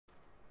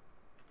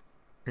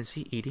Is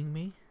he eating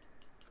me?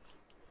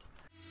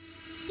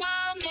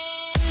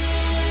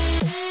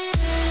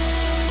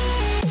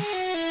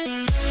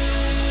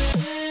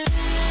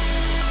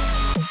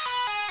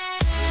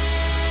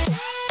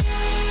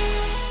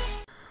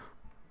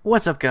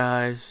 What's up,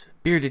 guys?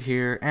 Bearded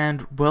here,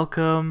 and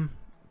welcome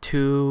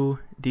to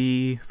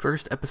the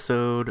first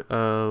episode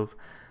of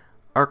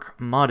ARK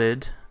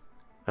Modded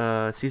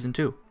Season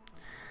 2.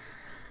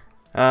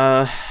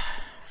 I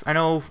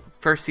know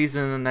first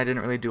season I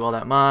didn't really do all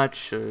that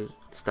much,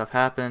 stuff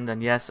happened,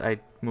 and yes, I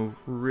move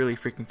really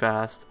freaking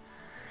fast.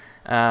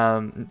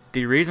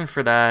 The reason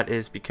for that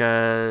is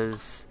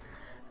because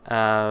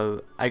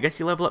I guess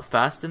you level up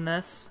fast in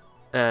this,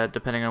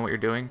 depending on what you're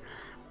doing.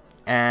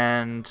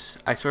 And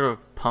I sort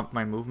of pumped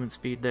my movement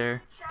speed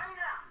there.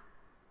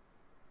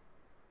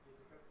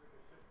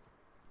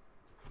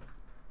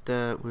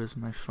 That was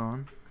my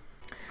phone.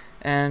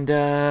 And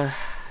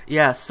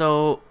yeah,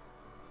 so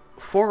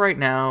for right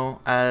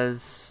now,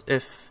 as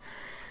if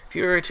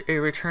you're a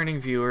returning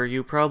viewer,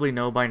 you probably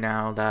know by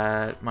now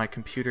that my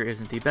computer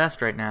isn't the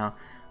best right now.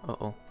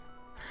 Uh-oh.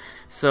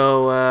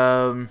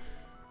 So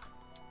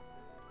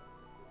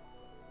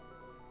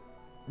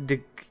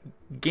the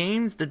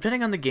games,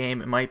 depending on the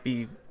game, it might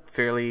be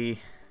fairly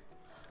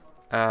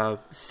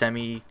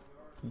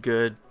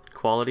semi-good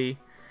quality,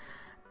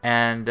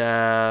 and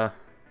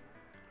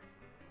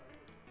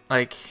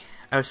like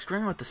I was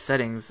screwing with the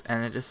settings,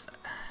 and it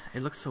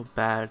looks so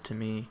bad to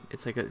me.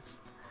 It's like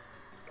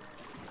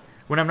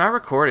when I'm not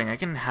recording, I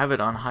can have it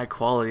on high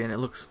quality, and it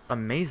looks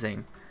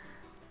amazing,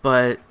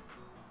 but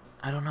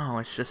I don't know.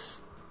 It's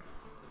just.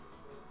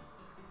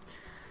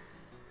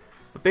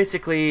 But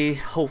basically,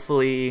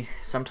 hopefully,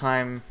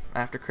 sometime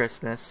after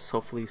Christmas,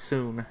 hopefully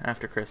soon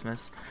after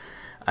Christmas,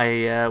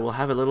 I will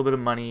have a little bit of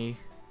money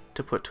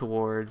to put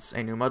towards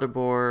a new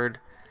motherboard,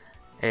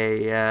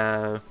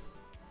 a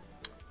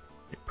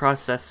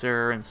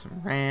processor, and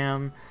some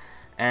RAM,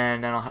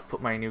 and then I'll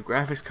put my new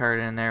graphics card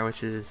in there,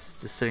 which is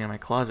just sitting in my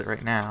closet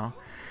right now,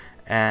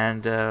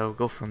 and we'll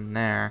go from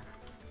there.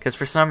 Because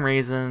for some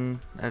reason,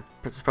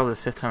 it's probably the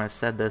 5th time I've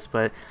said this,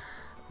 but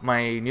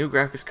my new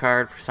graphics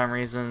card, for some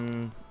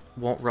reason,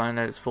 won't run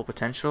at its full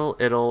potential.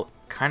 It'll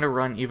kind of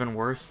run even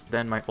worse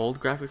than my old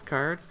graphics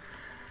card,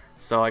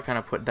 so I kind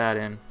of put that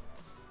in.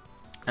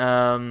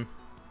 But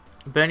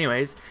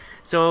anyways,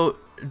 so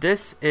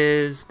this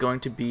is going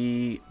to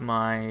be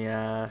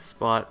my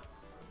spot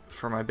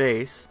for my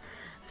base.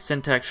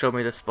 Syntax showed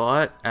me the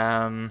spot.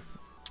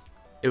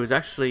 It was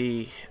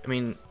actually, I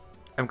mean,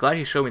 I'm glad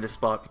he showed me the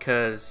spot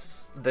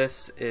because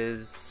this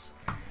is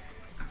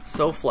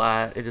so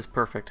flat, it is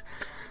perfect.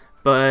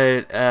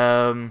 But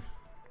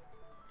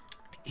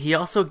he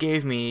also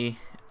gave me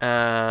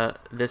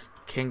this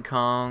King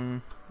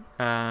Kong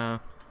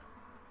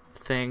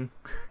thing.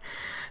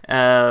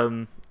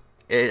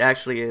 It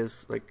actually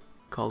is like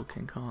called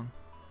King Kong,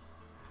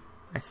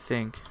 I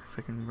think, if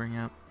I can bring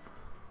up.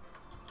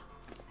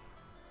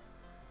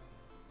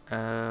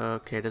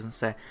 Okay, it doesn't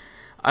say.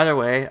 Either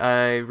way,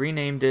 I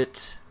renamed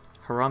it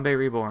Harambe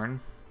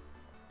Reborn,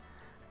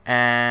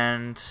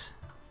 and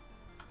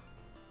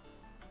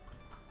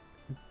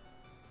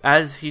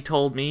as he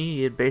told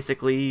me, it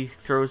basically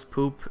throws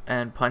poop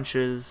and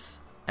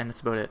punches, and that's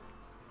about it.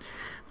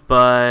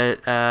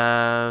 But,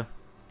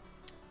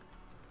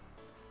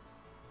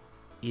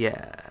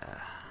 yeah.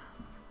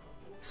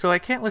 So I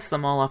can't list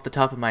them all off the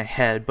top of my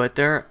head, but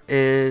there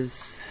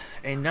is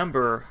a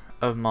number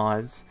of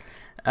mods.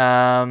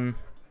 I'm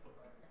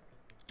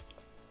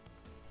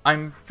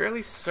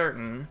fairly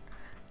certain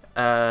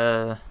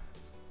that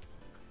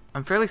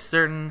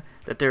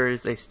there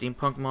is a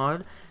steampunk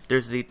mod.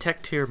 There's the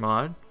tech tier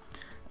mod.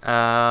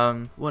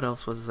 What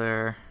else was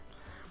there?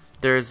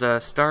 There's a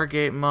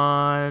Stargate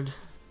mod.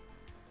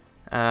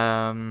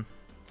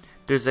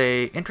 There's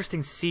a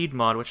interesting seed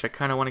mod, which I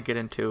kind of want to get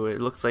into.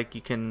 It looks like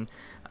you can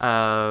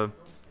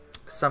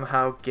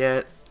somehow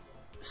get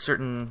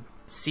certain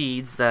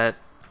seeds that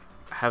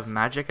have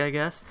magic, I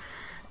guess,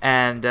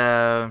 and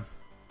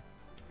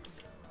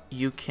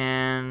you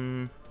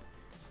can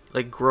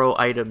like grow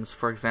items.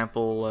 For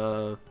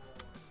example,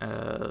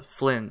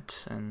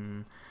 flint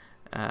and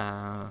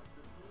I'm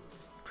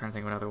trying to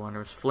think of another one. There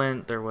was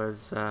flint. There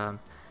was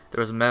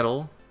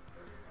metal.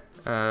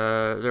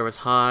 There was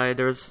hide.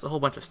 There was a whole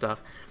bunch of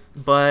stuff.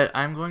 But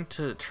I'm going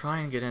to try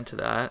and get into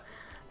that.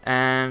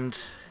 And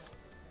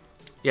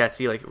yeah,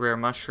 see, like rare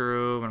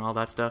mushroom and all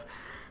that stuff.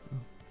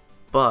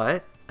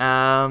 But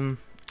I'm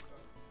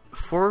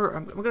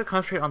going to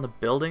concentrate on the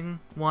building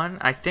one.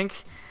 I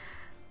think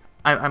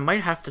I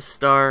might have to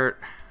start.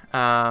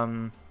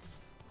 I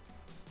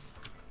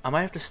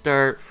might have to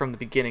start from the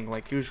beginning,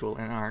 like usual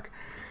in ARK.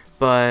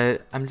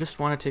 But I just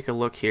want to take a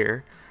look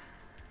here.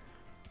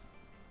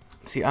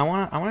 See, I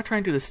want to try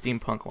and do the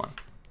steampunk one.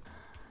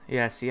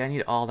 Yeah, see, I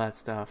need all that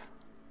stuff.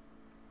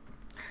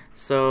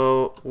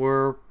 So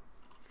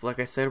like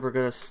I said, we're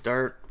gonna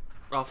start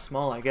off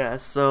small, I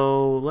guess.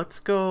 So let's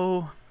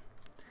go.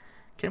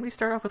 Can we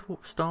start off with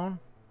stone?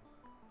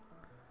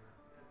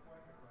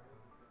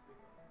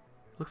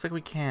 Looks like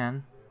we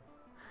can.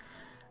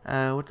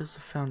 What does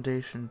the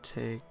foundation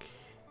take?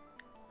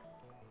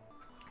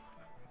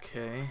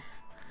 Okay.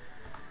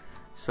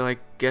 So I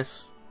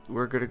guess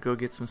we're gonna go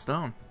get some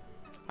stone.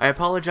 I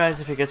apologize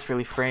if it gets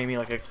really framey,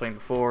 like I explained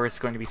before. It's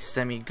going to be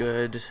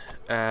semi-good,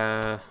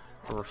 or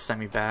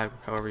semi-bad,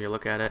 however you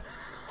look at it.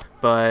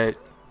 But,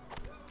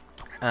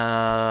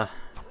 I'm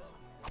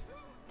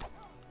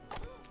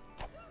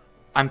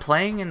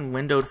playing in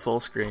windowed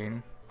full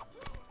screen.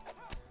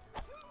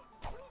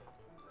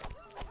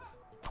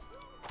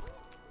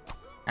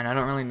 And I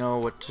don't really know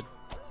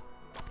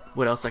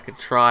what else I could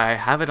try. I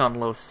have it on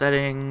low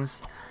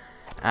settings.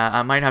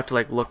 I might have to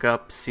like look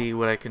up, see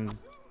what I can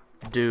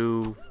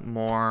do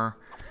more.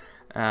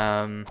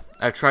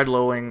 I've tried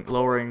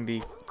lowering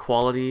the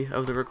quality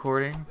of the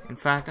recording. In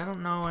fact, I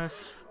don't know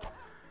if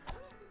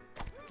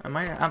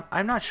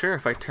I'm not sure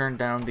if I turned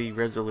down the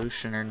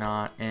resolution or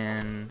not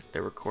in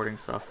the recording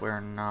software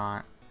or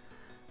not.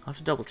 I'll have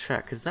to double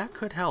check, because that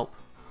could help.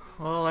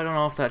 Well, I don't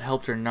know if that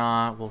helped or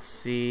not. We'll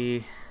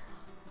see.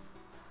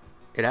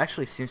 It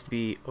actually seems to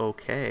be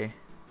okay.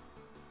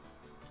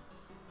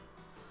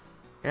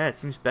 Yeah, it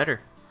seems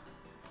better.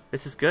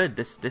 This is good.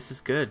 This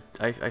is good.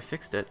 I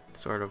fixed it,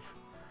 sort of.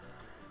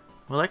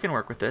 Well, I can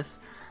work with this.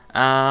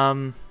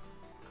 Probably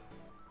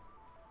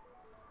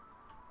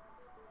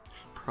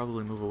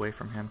move away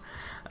from him.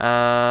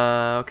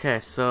 Okay,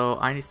 so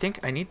I think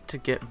I need to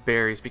get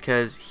berries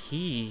because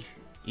he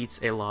eats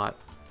a lot.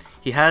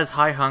 He has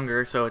high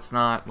hunger, so it's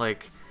not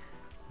like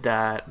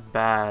that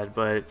bad,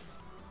 but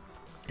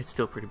it's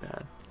still pretty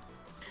bad.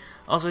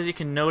 Also, as you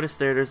can notice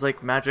there's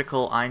like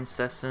magical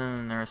Einsessen,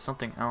 and there's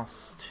something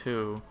else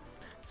too.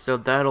 So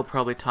that'll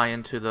probably tie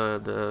into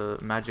the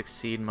magic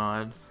seed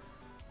mod.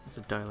 There's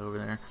a dial over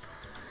there.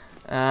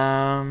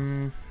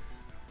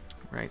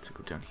 Right, so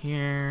go down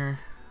here.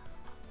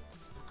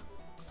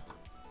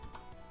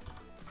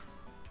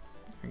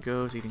 There it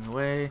goes, eating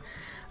away.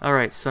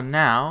 Alright, so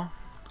now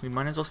we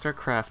might as well start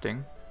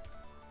crafting.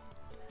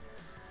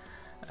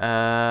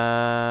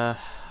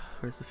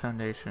 Where's the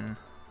foundation?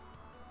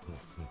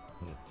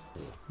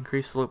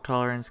 Increased slope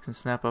tolerance, can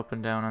snap up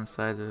and down on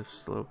sides if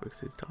slope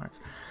exceeds tolerance.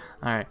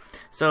 Alright,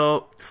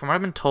 so from what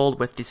I've been told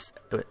with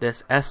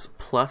this S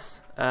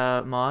plus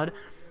mod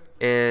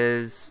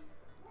is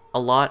a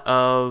lot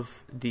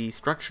of the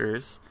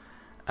structures,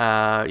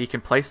 you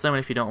can place them, and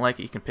if you don't like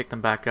it, you can pick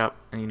them back up,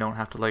 and you don't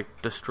have to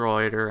like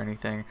destroy it or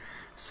anything.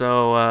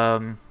 So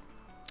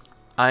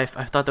I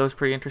thought that was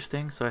pretty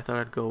interesting, so I thought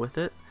I'd go with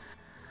it.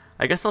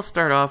 I guess I'll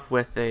start off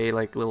with a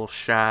like little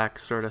shack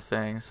sort of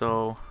thing.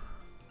 So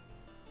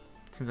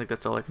seems like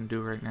that's all I can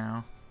do right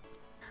now.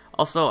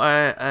 Also,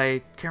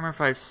 I can't remember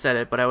if I've said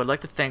it, but I would like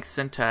to thank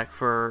Syntac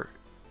for...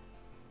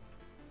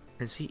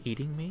 Is he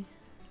eating me?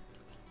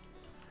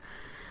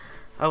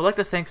 I would like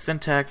to thank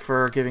Syntac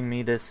for giving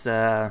me this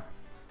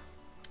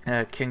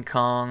King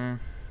Kong,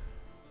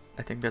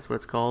 I think that's what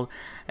it's called.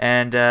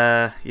 And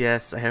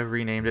yes, I have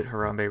renamed it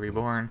Harambe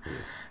Reborn.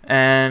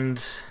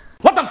 And...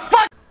 What the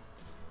fuck?!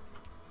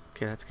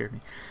 Okay, that scared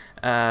me.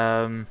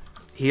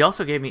 He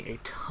also gave me a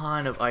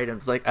ton of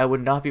items. Like, I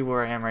would not be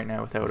where I am right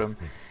now without him.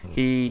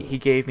 He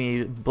gave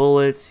me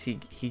bullets.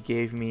 He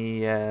gave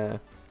me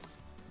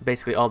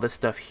basically all this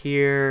stuff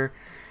here.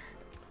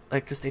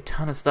 Like, just a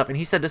ton of stuff. And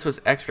he said this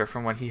was extra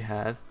from what he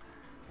had.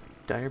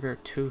 Dire Bear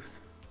Tooth.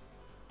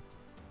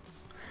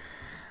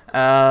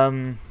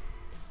 And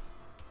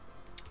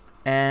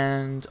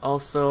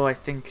also, I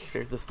think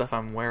there's the stuff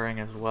I'm wearing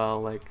as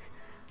well. Like,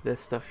 this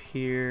stuff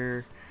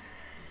here.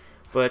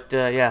 But,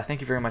 yeah, thank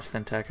you very much,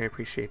 Syntac. I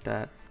appreciate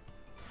that.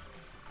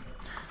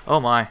 Oh,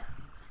 my.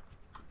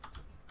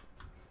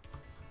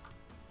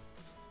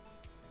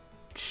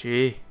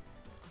 Gee.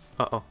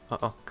 Uh-oh,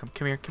 uh-oh. Come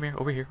here,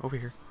 over here, over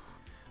here.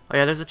 Oh,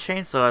 yeah, there's a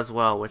chainsaw as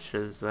well, which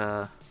is,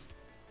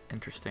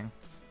 interesting.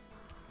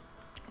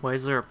 Why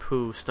is there a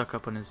poo stuck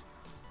up on his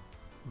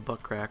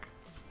butt crack?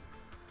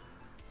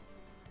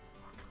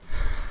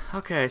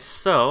 Okay,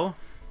 so...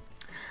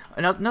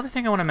 Another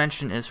thing I want to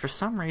mention is, for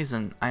some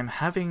reason, I'm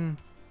having...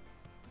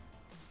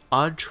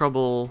 odd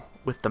trouble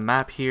with the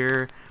map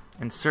here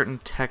and certain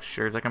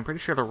textures. Like, I'm pretty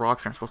sure the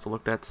rocks aren't supposed to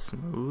look that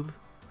smooth.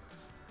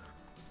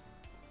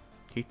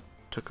 He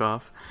took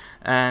off.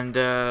 And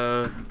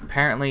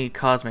apparently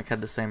Cosmic had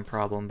the same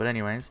problem. But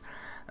anyways,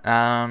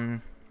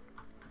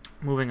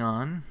 moving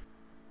on.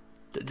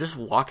 Just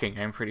walking,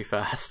 I'm pretty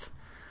fast.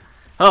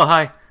 Oh,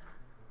 hi!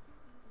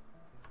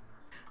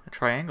 A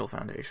triangle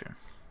foundation.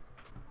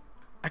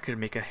 I could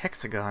make a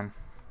hexagon.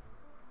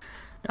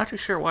 Not too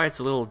sure why it's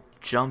a little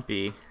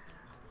jumpy.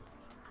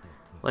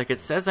 Like, it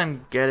says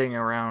I'm getting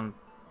around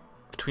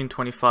between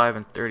 25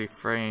 and 30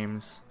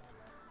 frames,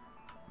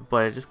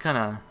 but it just kind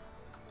of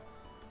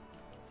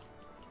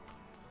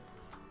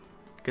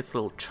gets a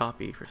little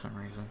choppy for some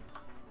reason.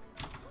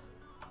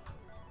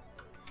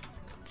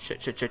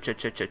 Shit.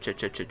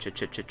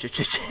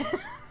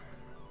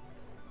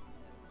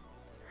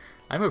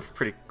 I move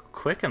pretty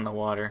quick in the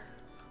water.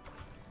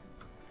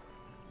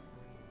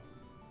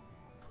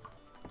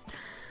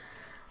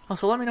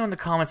 Also, let me know in the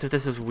comments if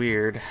this is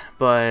weird,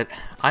 but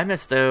I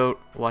missed out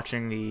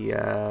watching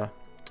the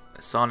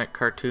Sonic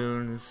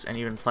cartoons and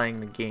even playing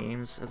the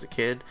games as a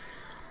kid.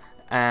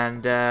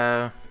 And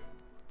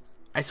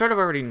I sort of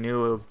already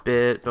knew a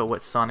bit about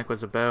what Sonic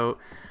was about,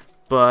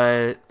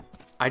 but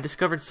I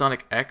discovered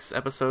Sonic X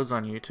episodes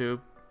on YouTube,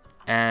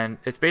 and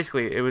it's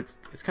basically it's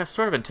kind of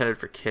sort of intended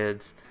for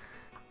kids,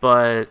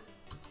 but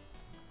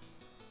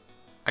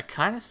I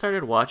kind of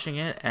started watching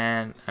it,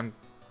 and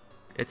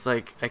it's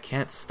like I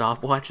can't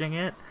stop watching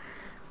it,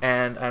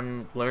 and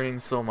I'm learning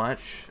so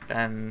much,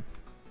 and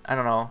I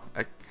don't know,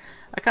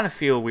 I kind of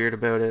feel weird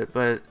about it,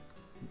 but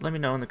let me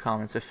know in the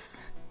comments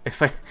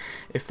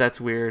if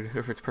that's weird or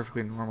if it's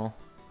perfectly normal.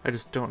 I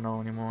just don't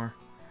know anymore.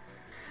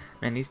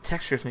 Man, these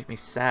textures make me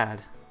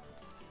sad.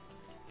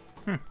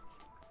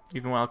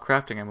 Even while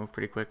crafting, I move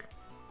pretty quick.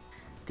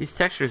 These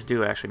textures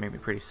do actually make me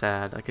pretty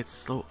sad. Like, it's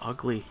so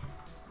ugly.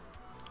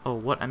 Oh,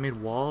 what? I made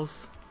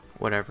walls?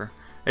 Whatever.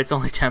 It's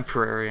only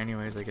temporary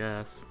anyways, I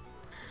guess.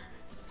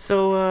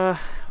 So,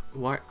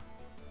 what?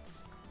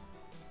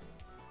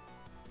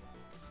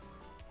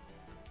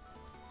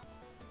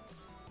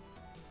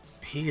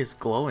 He is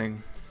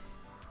glowing.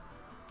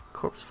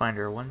 Corpse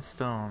finder, 1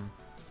 stone.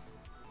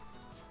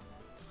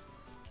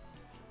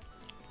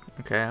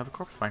 Okay, I have a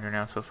corpse finder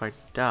now, so if I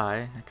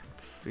die, I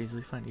can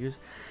easily find use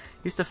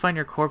to find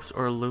your corpse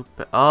or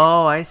loop.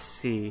 Oh, I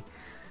see.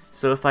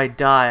 So if I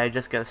die, I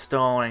just get a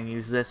stone and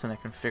use this, and I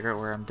can figure out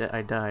where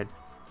I died.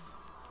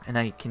 And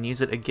I can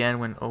use it again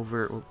when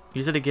over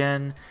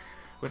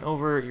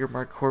your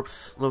marked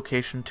corpse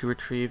location to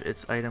retrieve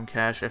its item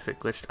cache if it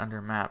glitched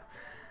under map.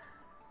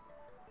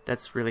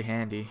 That's really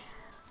handy.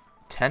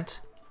 Tent?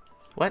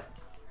 What?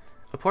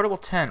 A portable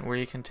tent where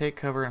you can take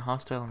cover in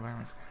hostile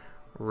environments.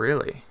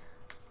 Really?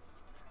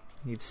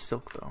 Needs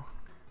silk though.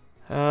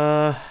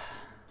 A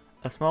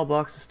small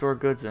box to store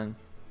goods in.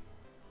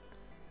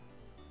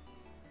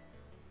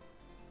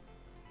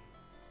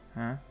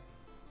 Huh?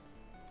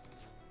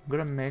 I'm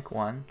gonna make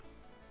one.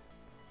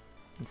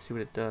 Let's see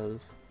what it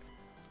does.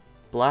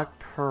 Black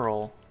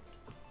pearl.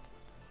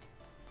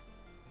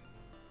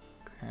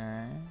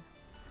 Okay.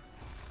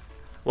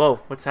 Whoa,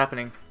 what's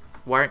happening?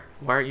 Why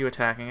aren't you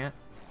attacking it?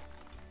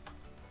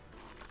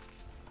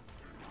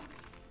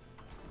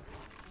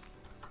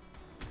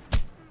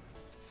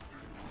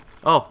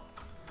 Oh.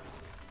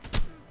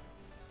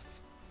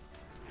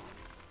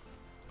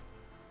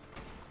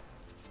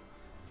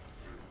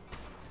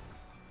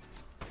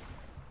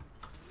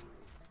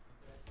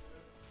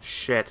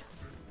 Shit.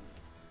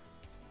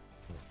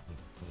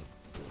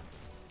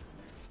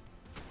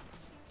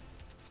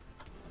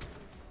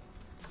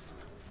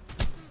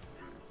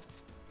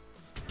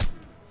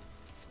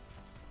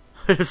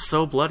 It is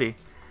so bloody.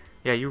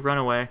 Yeah, you run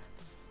away.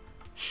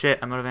 Shit,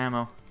 I'm out of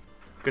ammo.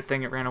 Good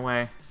thing it ran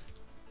away.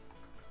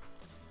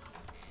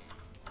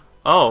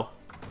 Oh,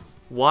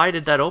 why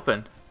did that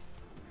open?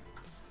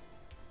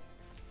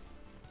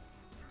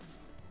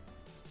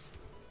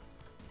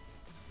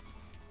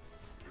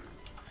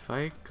 If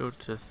I go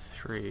to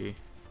 3...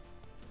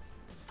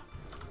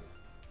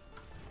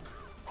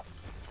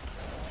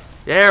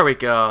 There we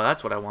go,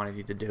 that's what I wanted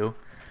you to do. Look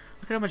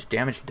at how much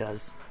damage it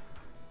does.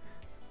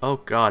 Oh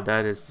god,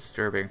 that is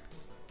disturbing.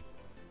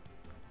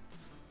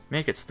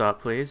 Make it stop,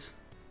 please.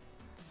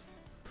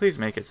 Please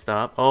make it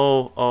stop.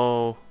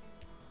 Oh.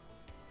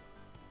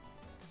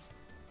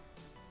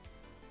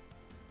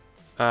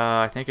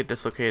 I think it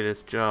dislocated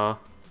its jaw.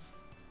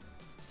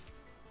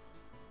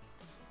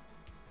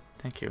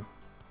 Thank you.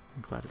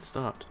 I'm glad it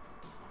stopped.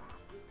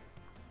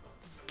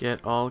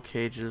 Get all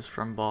cages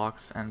from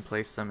box and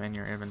place them in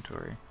your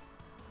inventory.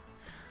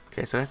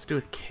 Okay, so it has to do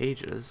with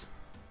cages.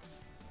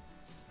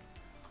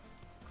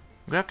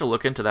 I'm gonna have to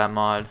look into that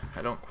mod.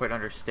 I don't quite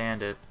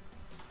understand it.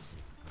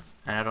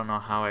 And I don't know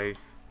how I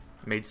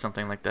made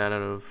something like that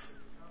out of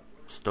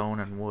stone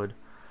and wood.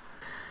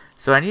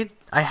 So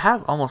I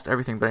have almost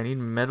everything, but I need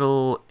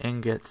metal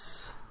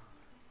ingots.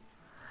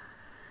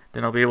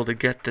 Then I'll be able to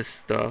get this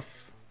stuff.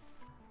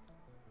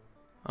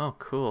 Oh,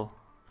 cool.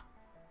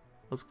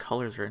 Those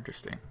colors are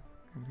interesting.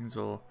 Everything's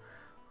all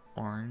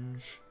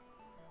orange.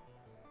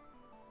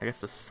 I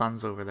guess the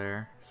sun's over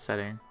there,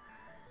 setting.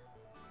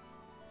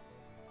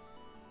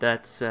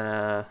 That's,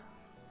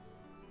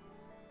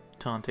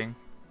 taunting.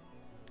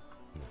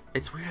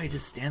 It's weird how he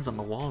just stands on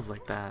the walls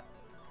like that.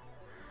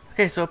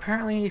 Okay, so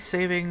apparently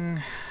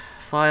saving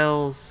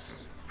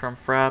files from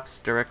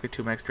fraps directly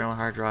to my external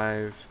hard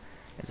drive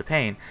is a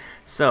pain.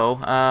 So,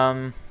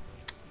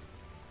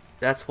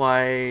 that's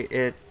why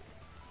it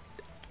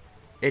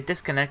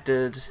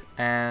disconnected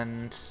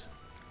and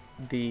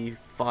the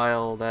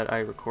file that I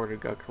recorded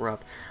got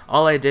corrupt.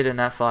 All I did in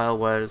that file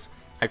was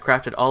I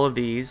crafted all of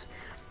these.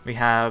 We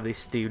have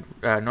the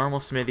normal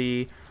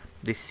smithy,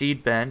 the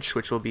seed bench,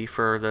 which will be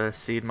for the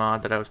seed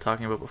mod that I was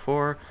talking about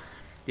before,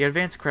 the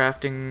advanced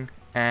crafting,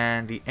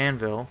 and the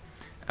anvil.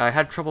 I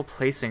had trouble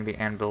placing the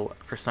anvil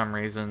for some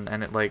reason,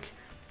 and it like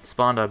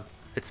spawned a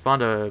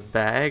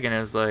bag, and it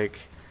was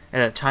like it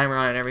had a timer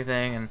on it and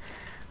everything, and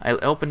I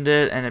opened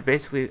it, and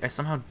I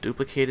somehow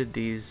duplicated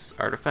these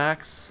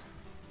artifacts,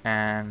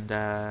 and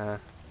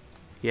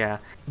yeah,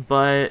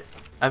 but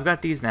I've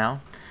got these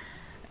now,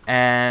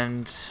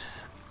 and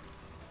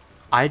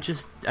I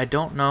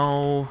don't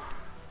know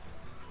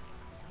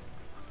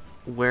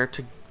what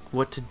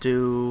to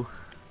do.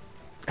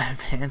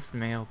 Advanced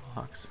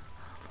mailbox.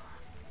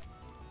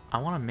 I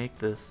want to make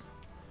this.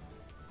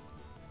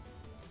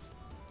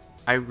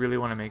 I really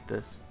want to make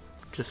this,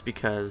 just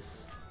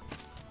because.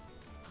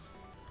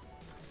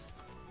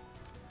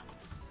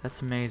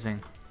 That's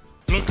amazing.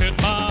 Look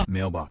at my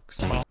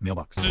mailbox.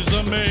 Mailbox. This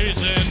is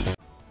amazing.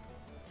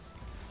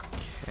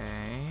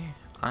 Okay,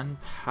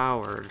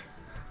 unpowered.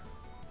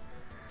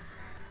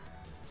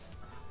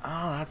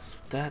 Oh,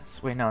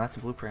 that's wait, no, that's a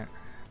blueprint.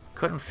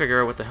 Couldn't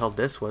figure out what the hell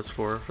this was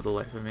for the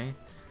life of me.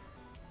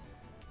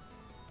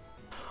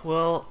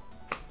 Well,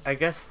 I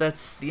guess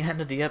that's the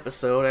end of the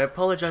episode. I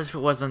apologize if it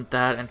wasn't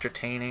that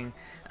entertaining.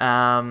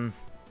 I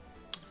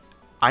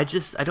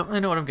don't really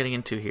know what I'm getting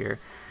into here.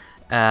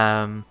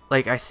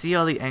 Like, I see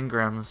all the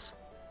engrams,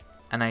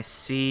 and I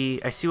see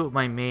what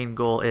my main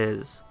goal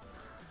is,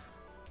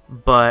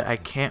 but I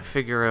can't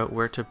figure out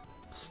where to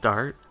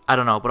start. I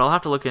don't know, but I'll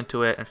have to look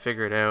into it and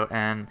figure it out,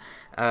 and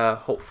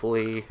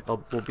hopefully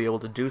we'll be able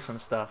to do some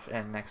stuff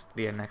in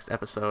the next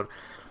episode.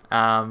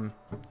 I'm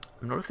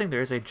noticing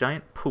there is a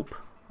giant poop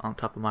on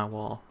top of my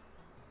wall.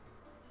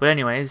 But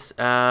anyways,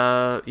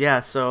 yeah,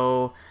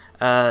 so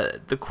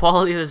the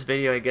quality of this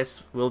video, I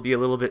guess, will be a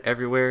little bit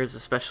everywhere,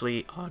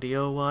 especially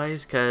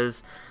audio-wise,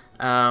 because,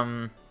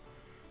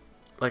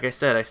 like I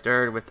said, I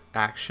started with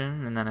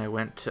Action, and then I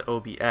went to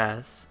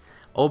OBS.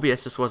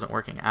 OBS just wasn't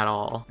working at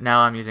all.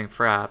 Now I'm using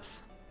Fraps,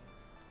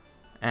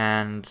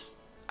 and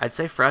I'd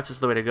say Fraps is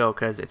the way to go,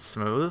 because it's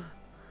smooth.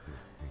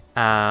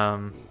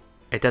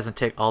 It doesn't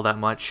take all that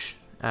much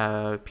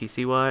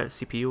PC-wise,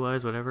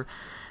 CPU-wise, whatever.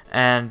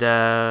 And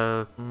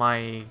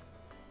my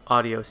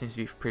audio seems to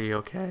be pretty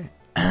okay,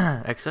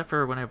 except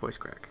for when I voice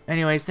crack.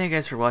 Anyways, thank you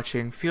guys for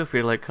watching. Feel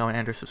free to like, comment,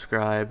 and or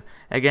subscribe.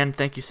 Again,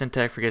 thank you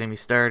Syntac for getting me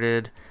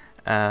started.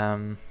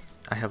 I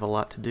have a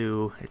lot to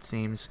do, it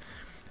seems.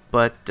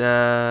 But,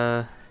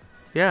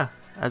 yeah,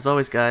 as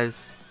always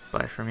guys,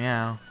 bye for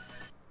meow.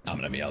 I'm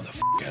gonna meow the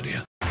f*** out of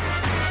you.